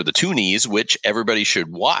for the Toonies, which everybody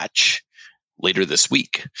should watch later this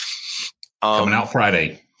week. Coming out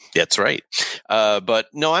Friday. That's right. But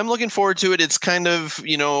no, I'm looking forward to it. It's kind of,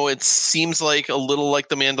 it seems like a little like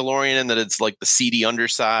The Mandalorian in that it's like the seedy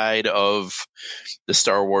underside of the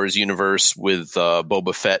Star Wars universe with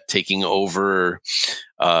Boba Fett taking over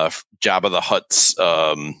Jabba the Hutt's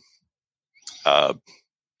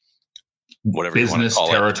whatever business you want to call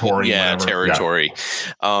territory. Yeah, whatever. territory.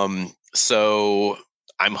 Yeah. So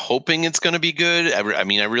I'm hoping it's going to be good. I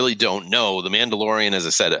really don't know. The Mandalorian, as I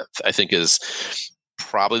said, I think is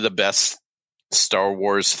probably the best Star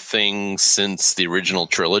Wars thing since the original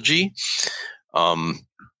trilogy. I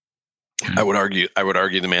would argue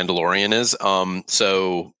The Mandalorian is.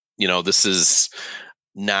 So, this is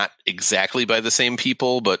not exactly by the same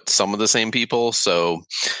people, but some of the same people. So,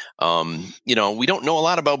 we don't know a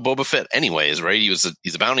lot about Boba Fett anyways, right? He's a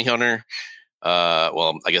bounty hunter.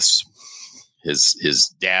 Well, I guess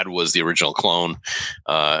his dad was the original clone.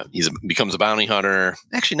 Becomes a bounty hunter.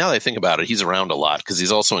 Actually, now that I think about it, he's around a lot because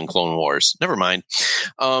he's also in Clone Wars. Never mind.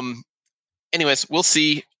 Anyways, we'll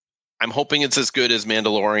see. I'm hoping it's as good as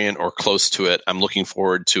Mandalorian or close to it. I'm looking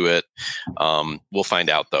forward to it. We'll find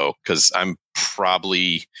out though, because I'm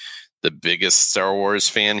probably the biggest Star Wars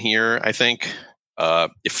fan here. I think,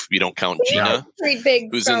 if you don't count Gina, pretty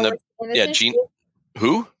big. Who's Star in the Gina?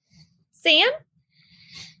 Who? Sam.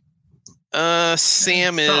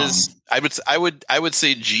 Sam is. I would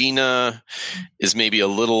say Gina is maybe a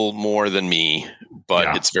little more than me,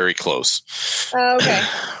 but it's very close. Oh, okay.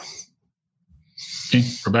 Okay,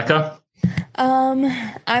 Rebecca?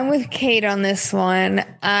 I'm with Kate on this one.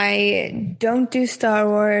 I don't do Star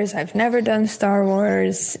Wars. I've never done Star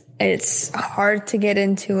Wars. It's hard to get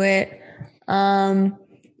into it. I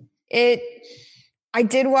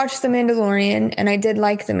did watch The Mandalorian, and I did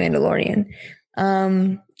like The Mandalorian.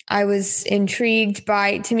 I was intrigued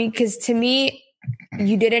to me,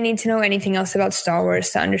 you didn't need to know anything else about Star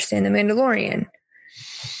Wars to understand The Mandalorian.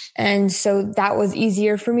 And so that was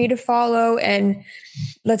easier for me to follow. And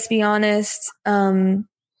let's be honest, Grogu,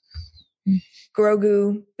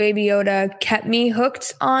 Baby Yoda kept me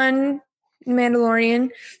hooked on Mandalorian.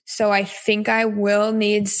 So I think I will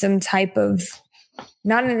need some type of,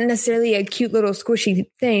 not necessarily a cute little squishy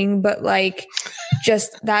thing, but like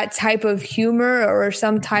just that type of humor or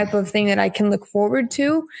some type of thing that I can look forward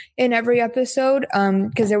to in every episode.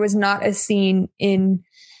 Because there was not a scene in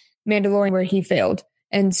Mandalorian where he failed.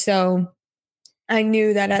 And so I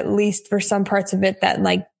knew that at least for some parts of it that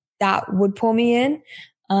like that would pull me in.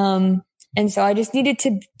 And so I just needed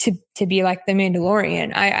to be like The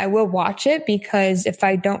Mandalorian. I will watch it because if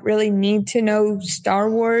I don't really need to know Star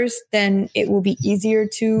Wars, then it will be easier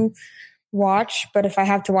to watch. But if I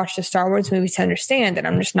have to watch the Star Wars movies to understand, then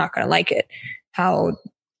I'm just not going to like it.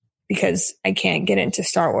 Because I can't get into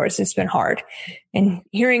Star Wars. It's been hard. And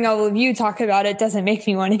hearing all of you talk about it doesn't make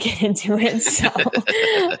me want to get into it. So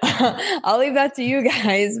I'll leave that to you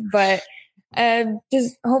guys. But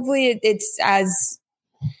just hopefully it's as,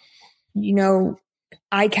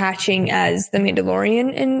 eye-catching as The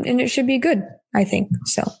Mandalorian, and it should be good, I think.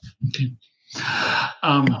 So. Okay.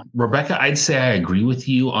 Rebecca, I'd say I agree with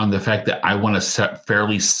you on the fact that I want a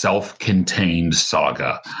fairly self-contained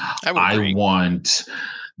saga.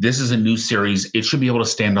 This is a new series. It should be able to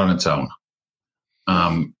stand on its own.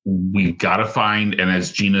 We've got to find, and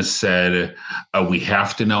as Gina said, we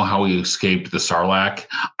have to know how he escaped the Sarlacc.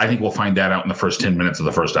 I think we'll find that out in the first 10 minutes of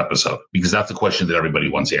the first episode, because that's the question that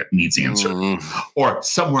everybody needs answered, or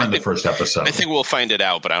somewhere in the first episode. I think we'll find it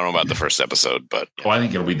out, but I don't know about the first episode. But I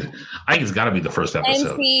think it's got to be the first episode.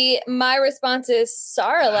 And see, my response is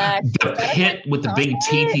Sarlacc. The pit with the big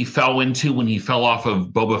teeth he fell into when he fell off of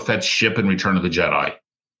Boba Fett's ship in Return of the Jedi.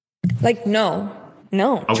 Like, no.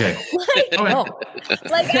 Okay. No.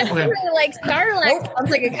 Like, actually, like Sarlacc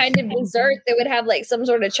sounds like a kind of dessert that would have like some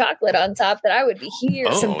sort of chocolate on top that I would be here.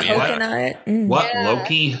 Some coconut. What? Yeah.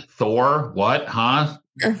 Loki? Thor? What? Huh?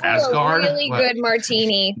 Asgard? A really good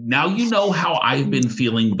martini. Now you know how I've been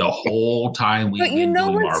feeling the whole time. But you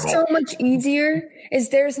know what's so much easier is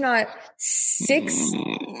there's not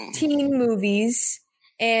 16 movies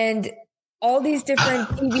and all these different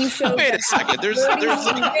TV shows. Wait a second. There's very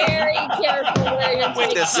careful where you're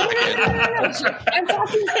Wait a second. No. I'm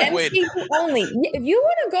talking MCU only. If you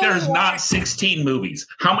want to go, there's not 16 movies.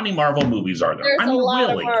 How many Marvel movies are there? There's a lot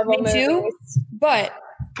of Marvel 22, movies. But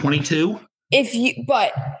 22.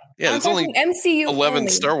 There's only MCU 11 only.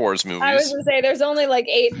 Star Wars movies. I was going to say there's only like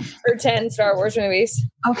 8 or 10 Star Wars movies.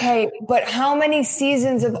 Okay, but how many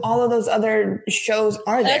seasons of all of those other shows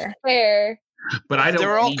are there? That's fair. But I don't.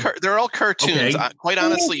 They're all cartoons. Okay. Quite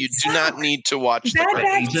honestly, you do not need to watch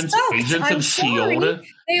Agents of S.H.I.E.L.D.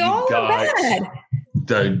 They all are bad.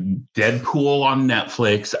 The Deadpool on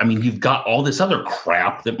Netflix. I mean, you've got all this other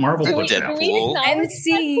crap that Marvel puts out. MCU.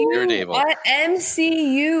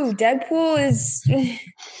 Deadpool is.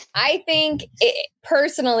 I think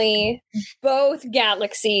personally, both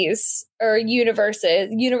galaxies or universi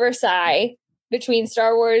between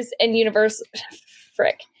Star Wars and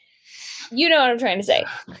Frick. You know what I'm trying to say.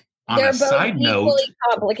 They're both equally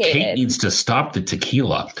complicated. Kate needs to stop the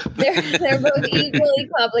tequila. They're both equally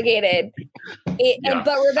complicated.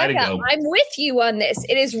 But Rebecca, I'm with you on this.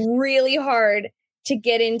 It is really hard to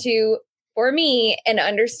get into for me and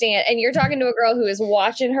understand. And you're talking to a girl who is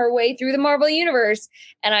watching her way through the Marvel Universe.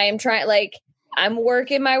 And I am I'm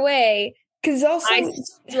working my way. Because also I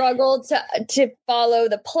struggle to follow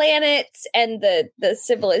the planets and the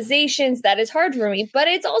civilizations. That is hard for me, but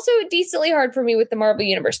it's also decently hard for me with the Marvel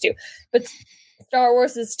Universe too. But Star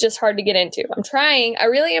Wars is just hard to get into. I'm trying. I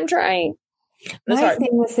really am trying. My thing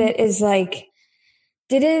with it is like,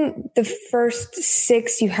 didn't the first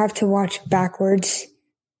 6 you have to watch backwards?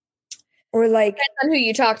 Or like depends on who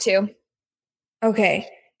you talk to. Okay.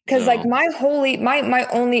 Because like my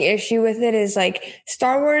only issue with it is like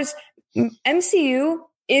Star Wars MCU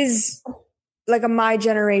is like a my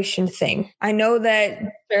generation thing. I know that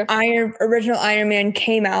original Iron Man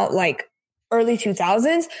came out like early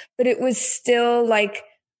 2000s, but it was still like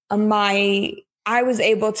I was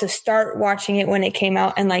able to start watching it when it came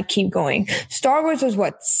out and like keep going. Star Wars was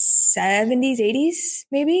what, 70s, 80s,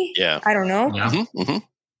 maybe? Yeah. I don't know. Yeah. Mm-hmm.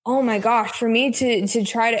 Oh my gosh, for me to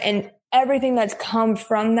try to, and everything that's come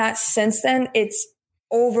from that since then, it's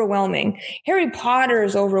overwhelming. Harry Potter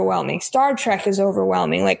is overwhelming. Star Trek is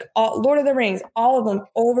overwhelming. Like Lord of the Rings, all of them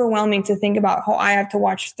overwhelming to think about how I have to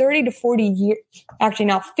watch 30 to 40 years, actually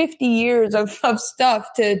now 50 years of stuff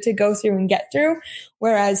to go through and get through.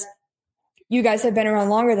 Whereas you guys have been around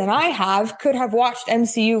longer than I have, could have watched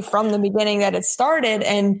MCU from the beginning that it started,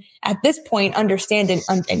 and at this point understand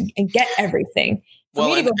and get everything. For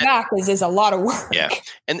me to go back is a lot of work. Yeah.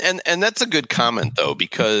 And that's a good comment though,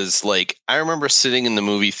 because like I remember sitting in the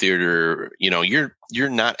movie theater, you know, you're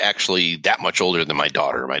not actually that much older than my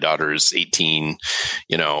daughter. My daughter's 18,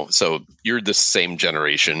 you know, so you're the same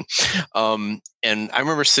generation. And I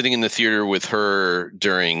remember sitting in the theater with her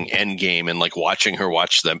during Endgame and like watching her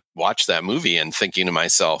watch that movie and thinking to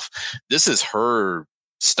myself, this is her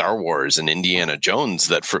Star Wars and Indiana Jones.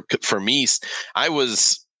 That for me, I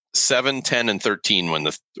was 7, 10, and 13 when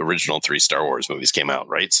the original 3 Star Wars movies came out,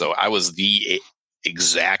 right? So I was the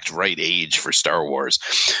exact right age for Star Wars.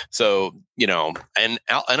 So, you know, and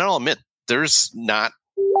I'll admit there's a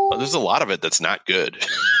lot of it that's not good.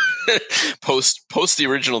 post the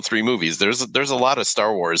original 3 movies, there's a lot of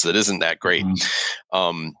Star Wars that isn't that great.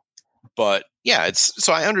 But yeah,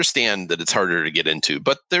 so I understand that it's harder to get into,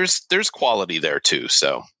 but there's quality there too.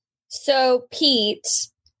 So Pete,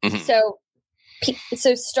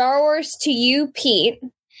 So Star Wars to you, Pete,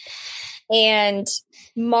 and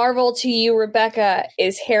Marvel to you, Rebecca,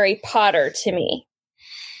 is Harry Potter to me.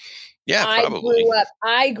 Yeah, probably.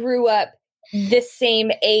 I grew up the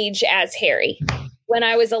same age as Harry. When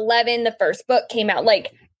I was 11, the first book came out.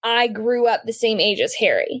 Like, I grew up the same age as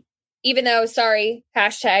Harry. Even though, sorry,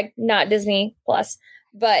 hashtag not Disney Plus.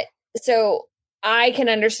 But so I can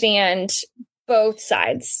understand both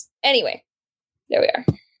sides. Anyway, there we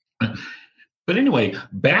are. But anyway,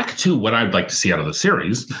 back to what I'd like to see out of the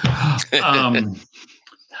series.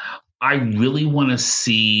 I really want to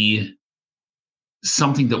see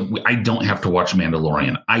something that I don't have to watch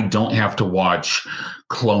Mandalorian. I don't have to watch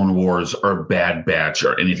Clone Wars or Bad Batch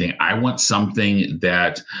or anything. I want something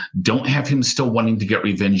that don't have him still wanting to get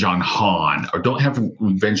revenge on Han or don't have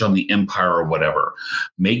revenge on the Empire or whatever.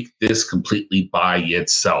 Make this completely by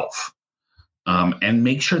itself. And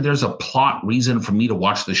make sure there's a plot reason for me to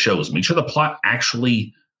watch the shows. Make sure the plot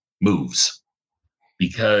actually moves,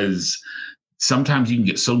 because sometimes you can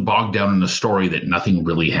get so bogged down in the story that nothing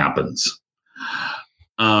really happens.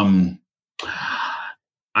 I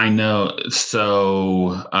know.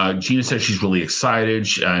 So Gina says she's really excited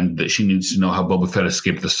and that she needs to know how Boba Fett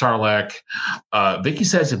escaped the Sarlacc. Vicky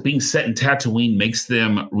says if being set in Tatooine makes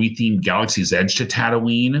them retheme Galaxy's Edge to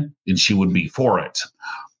Tatooine, then she would be for it.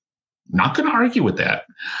 Not going to argue with that.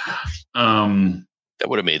 That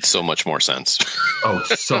would have made so much more sense. Oh,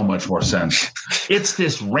 so much more sense. It's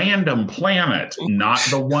this random planet, not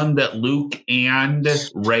the one that Luke and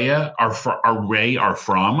Rey are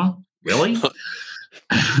from. Really?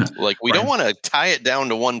 Like, we don't want to tie it down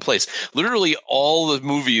to one place. Literally, all the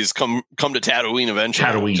movies come to Tatooine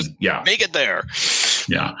eventually. Tatooine, just make it there.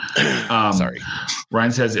 Yeah. Sorry.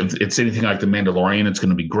 Ryan says if it's anything like The Mandalorian, it's going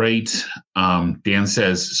to be great. Dan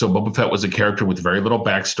says, so Boba Fett was a character with very little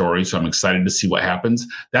backstory, so I'm excited to see what happens.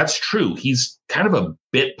 That's true. He's kind of a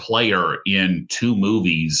bit player in 2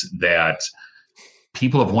 movies that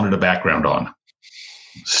people have wanted a background on.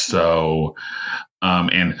 So,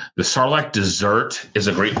 and the Sarlacc dessert is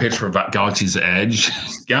a great pitch for Galaxy's Edge.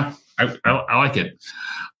 Yeah, I like it.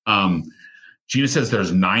 Gina says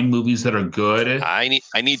there's 9 movies that are good. I need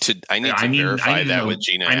to verify that with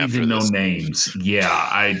Gina. I need to know names.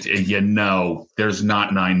 Yeah, there's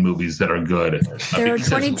not 9 movies that are good. There are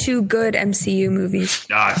 22 good MCU movies.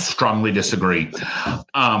 I strongly disagree.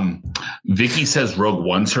 Vicky says Rogue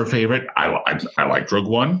One's her favorite. I like Rogue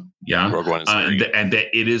One. Yeah, Rogue One is and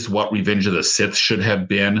that it is what Revenge of the Sith should have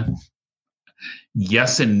been.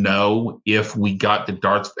 Yes and no. If we got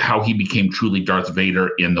how he became truly Darth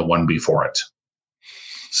Vader in the one before it.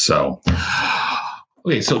 So,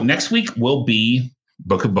 okay. So next week will be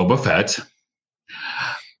Book of Boba Fett.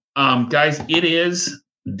 Guys, it is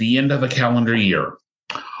the end of a calendar year.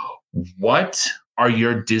 What are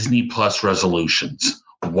your Disney Plus resolutions?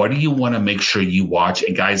 What do you want to make sure you watch?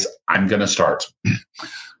 And guys, I'm going to start.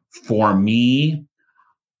 For me,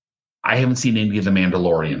 I haven't seen any of The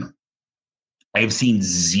Mandalorian. I have seen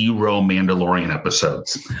 0 Mandalorian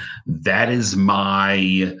episodes. That is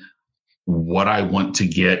what I want to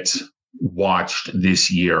get watched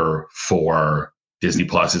this year for Disney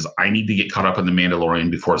Plus. Is I need to get caught up on The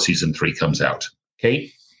Mandalorian before season 3 comes out.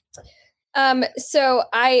 Kate? So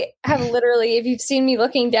I have literally, if you've seen me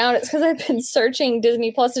looking down, it's because I've been searching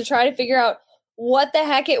Disney Plus to try to figure out what the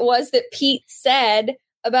heck it was that Pete said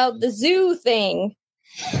about the zoo thing.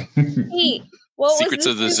 Pete, what Secrets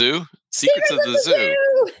was of the Zoo? Secrets of the Zoo.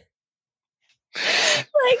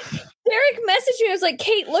 Like, Derek messaged me. I was like,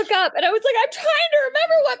 Kate, look up. And I was like, I'm trying to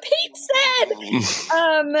remember what Pete said.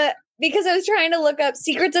 Because I was trying to look up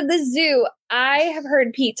Secrets of the Zoo. I have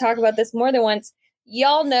heard Pete talk about this more than once.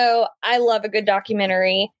 Y'all know I love a good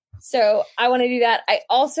documentary. So I want to do that. I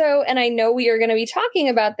also, and I know we are going to be talking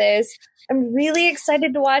about this, I'm really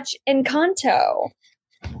excited to watch Encanto.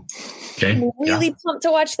 Okay. I'm really pumped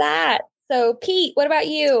to watch that. So, Pete, what about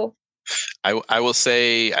you? I will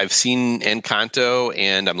say I've seen Encanto,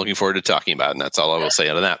 and I'm looking forward to talking about it, and that's all I will say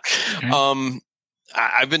out of that. Okay.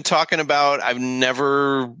 I've been talking about, I've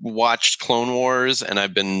never watched Clone Wars, and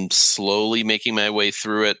I've been slowly making my way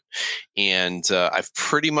through it. And I've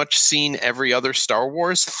pretty much seen every other Star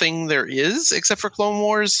Wars thing there is, except for Clone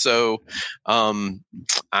Wars. So I'm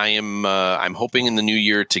hoping in the new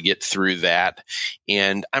year to get through that.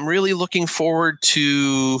 And I'm really looking forward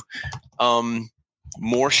to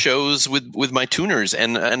more shows with my tuners,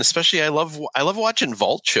 and especially I love watching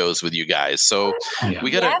vault shows with you guys. So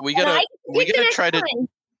we gotta try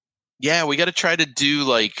to do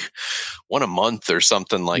like one a month or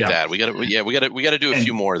something like that. We gotta do a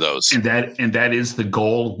few more of those. And that is the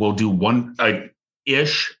goal. We'll do one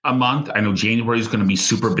ish a month. I know January is going to be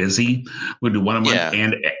super busy. We'll do one a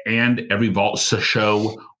month, and every vault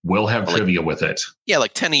show will have trivia with it. Yeah,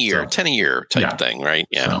 like 10 a year type thing, right?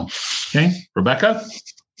 Yeah. So, okay, Rebecca.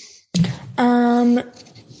 I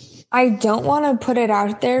don't want to put it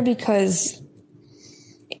out there because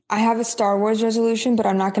I have a Star Wars resolution, but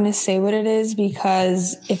I'm not going to say what it is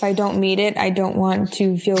because if I don't meet it, I don't want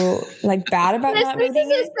to feel like bad about not meeting it.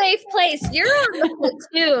 This is a safe place. You're on the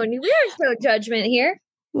platoon. There's no judgment here.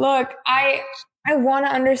 Look, I want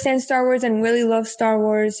to understand Star Wars and really love Star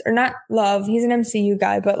Wars, or not love. He's an MCU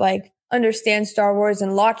guy, but like understand Star Wars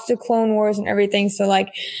and watch the Clone Wars and everything. So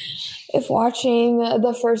like, if watching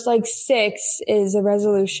the first like 6 is a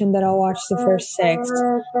resolution, that I'll watch the first 6.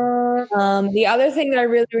 The other thing that I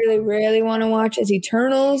really, really, really want to watch is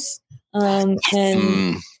Eternals. And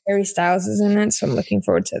Harry Styles is in it, so I'm looking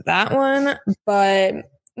forward to that one. But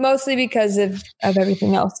mostly because of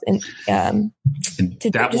everything else. And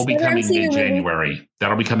that will be coming mid-January.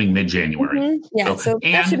 That'll be coming mid-January. Mm-hmm. Yeah, so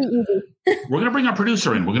that should be easy. We're going to bring our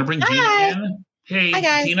producer in. We're going to bring Gina in. Hey, hi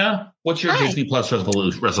guys. Gina, what's your Disney Plus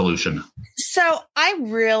resolution? So I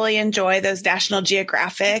really enjoy those National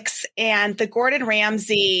Geographics and the Gordon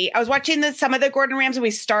Ramsay. I was watching some of the Gordon Ramsay.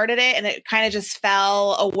 We started it and it kind of just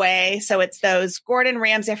fell away. So it's those Gordon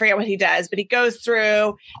Ramsay. I forget what he does, but he goes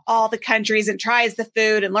through all the countries and tries the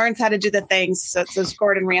food and learns how to do the things. So it's those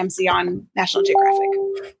Gordon Ramsay on National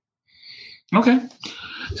Geographic. Okay.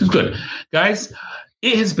 This is good. Guys,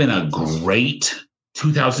 it has been a great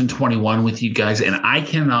 2021 with you guys, and I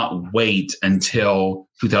cannot wait until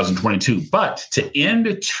 2022. But to end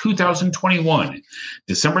 2021,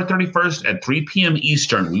 December 31st at 3 p.m.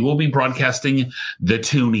 Eastern, we will be broadcasting The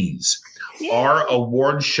Toonies, our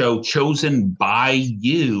award show chosen by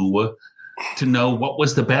you to know what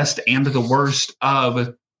was the best and the worst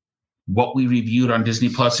of what we reviewed on Disney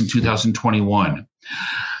Plus in 2021.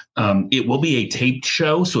 It will be a taped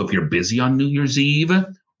show, so if you're busy on New Year's Eve,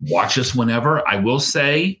 watch us whenever. I will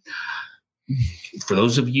say, for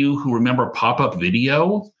those of you who remember pop-up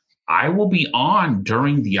video, I will be on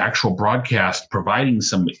during the actual broadcast, providing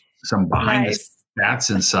some behind the stats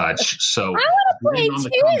and such. So I want to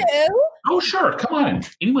play too. Oh, sure. Come on.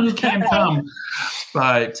 Anyone who can come.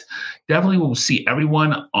 But definitely we'll see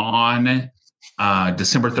everyone on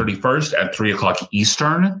December 31st at 3 o'clock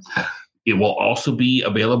Eastern. It will also be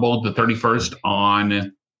available the 31st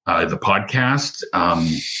on the podcast,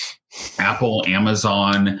 Apple,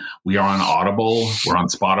 Amazon. We are on Audible. We're on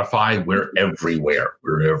Spotify. We're everywhere.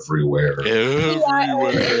 We are everywhere.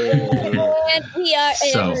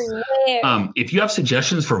 So, if you have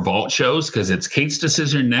suggestions for vault shows, because it's Kate's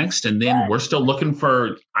decision next, and then we're still looking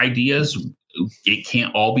for ideas. It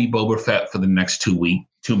can't all be Boba Fett for the next 2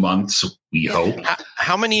 months. We hope.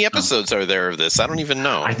 How many episodes are there of this? I don't even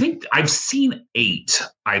know. I think I've seen 8,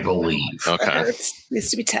 I believe. Okay. It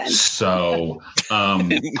used to be 10. So,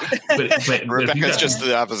 but Rebecca's just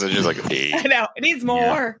the opposite. She's like, 8. I know. It needs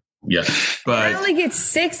more. Yeah. But I only get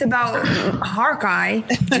 6 about Hawkeye.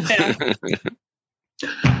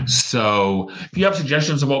 So if you have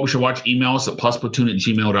suggestions of what we should watch, email us at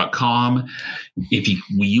plusplatoon@gmail.com. If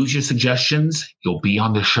we use your suggestions, you'll be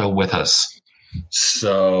on the show with us.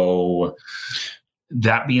 So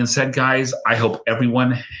that being said, guys, I hope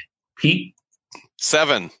everyone, Pete?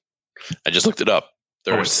 7. I just looked it up.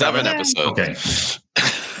 There were 7 episodes. Okay.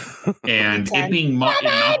 And it being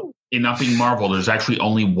it not being Marvel, there's actually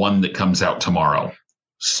only one that comes out tomorrow.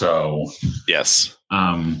 So, yes.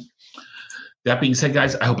 That being said,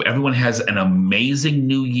 guys, I hope everyone has an amazing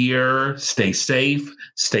new year. Stay safe,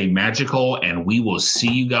 stay magical, and we will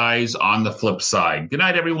see you guys on the flip side. Good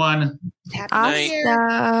night, everyone. Happy New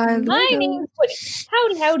Year. My name's Woody.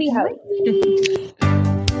 Howdy, howdy, howdy.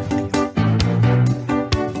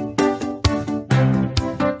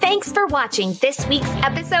 Thanks for watching this week's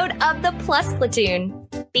episode of the Plus Platoon.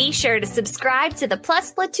 Be sure to subscribe to the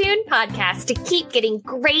Plus Platoon podcast to keep getting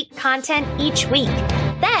great content each week.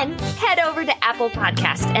 Then head over to Apple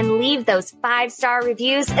Podcast and leave those 5-star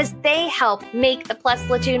reviews as they help make the Plus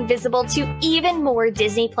Platoon visible to even more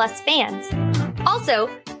Disney Plus fans. Also,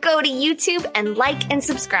 go to YouTube and like and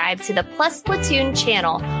subscribe to the Plus Platoon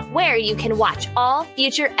channel, where you can watch all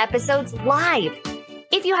future episodes live.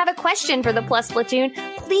 If you have a question for the Plus Platoon,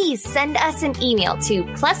 please send us an email to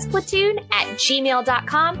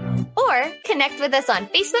plusplatoon@gmail.com or connect with us on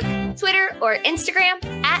Facebook, Twitter, or Instagram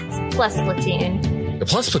 @PlusPlatoon. The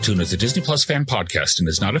Plus Platoon is a Disney Plus fan podcast and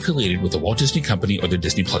is not affiliated with the Walt Disney Company or the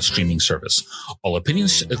Disney Plus streaming service. All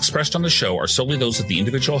opinions expressed on the show are solely those of the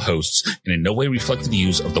individual hosts and in no way reflect the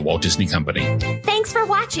views of the Walt Disney Company. Thanks for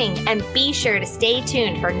watching, and be sure to stay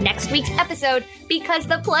tuned for next week's episode because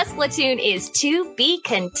the Plus Platoon is to be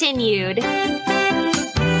continued.